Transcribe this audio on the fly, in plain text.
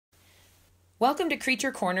Welcome to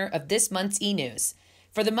Creature Corner of this month's e-news.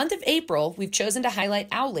 For the month of April, we've chosen to highlight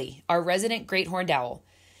Owly, our resident great horned owl.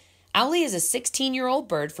 Owly is a 16-year-old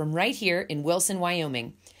bird from right here in Wilson,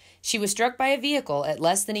 Wyoming. She was struck by a vehicle at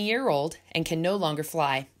less than a year old and can no longer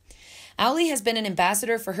fly. Owly has been an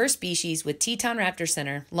ambassador for her species with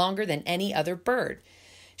Tetonraptorcenter longer than any other bird.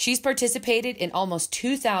 She's participated in almost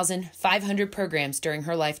 2,500 programs during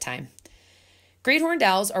her lifetime. Great horned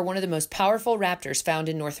owls are one of the most powerful raptors found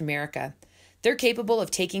in North America. They're capable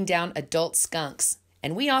of taking down adult skunks,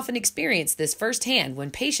 and we often experience this firsthand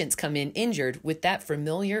when patients come in injured with that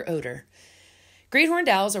familiar odor. Great horned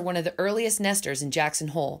owls are one of the earliest nesters in Jackson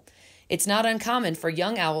Hole. It's not uncommon for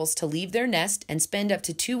young owls to leave their nest and spend up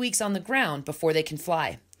to 2 weeks on the ground before they can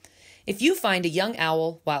fly. If you find a young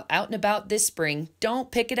owl while out and about this spring,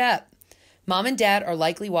 don't pick it up. Mom and Dad are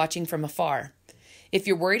likely watching from afar. If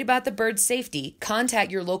you're worried about the bird's safety,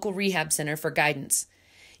 contact your local rehab center for guidance.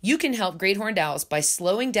 You can help great horned owls by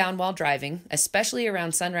slowing down while driving, especially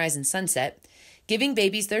around sunrise and sunset, giving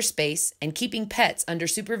babies their space, and keeping pets under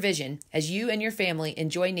supervision as you and your family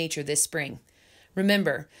enjoy nature this spring.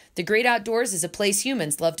 Remember, the great outdoors is a place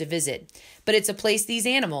humans love to visit, but it's a place these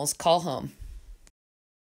animals call home.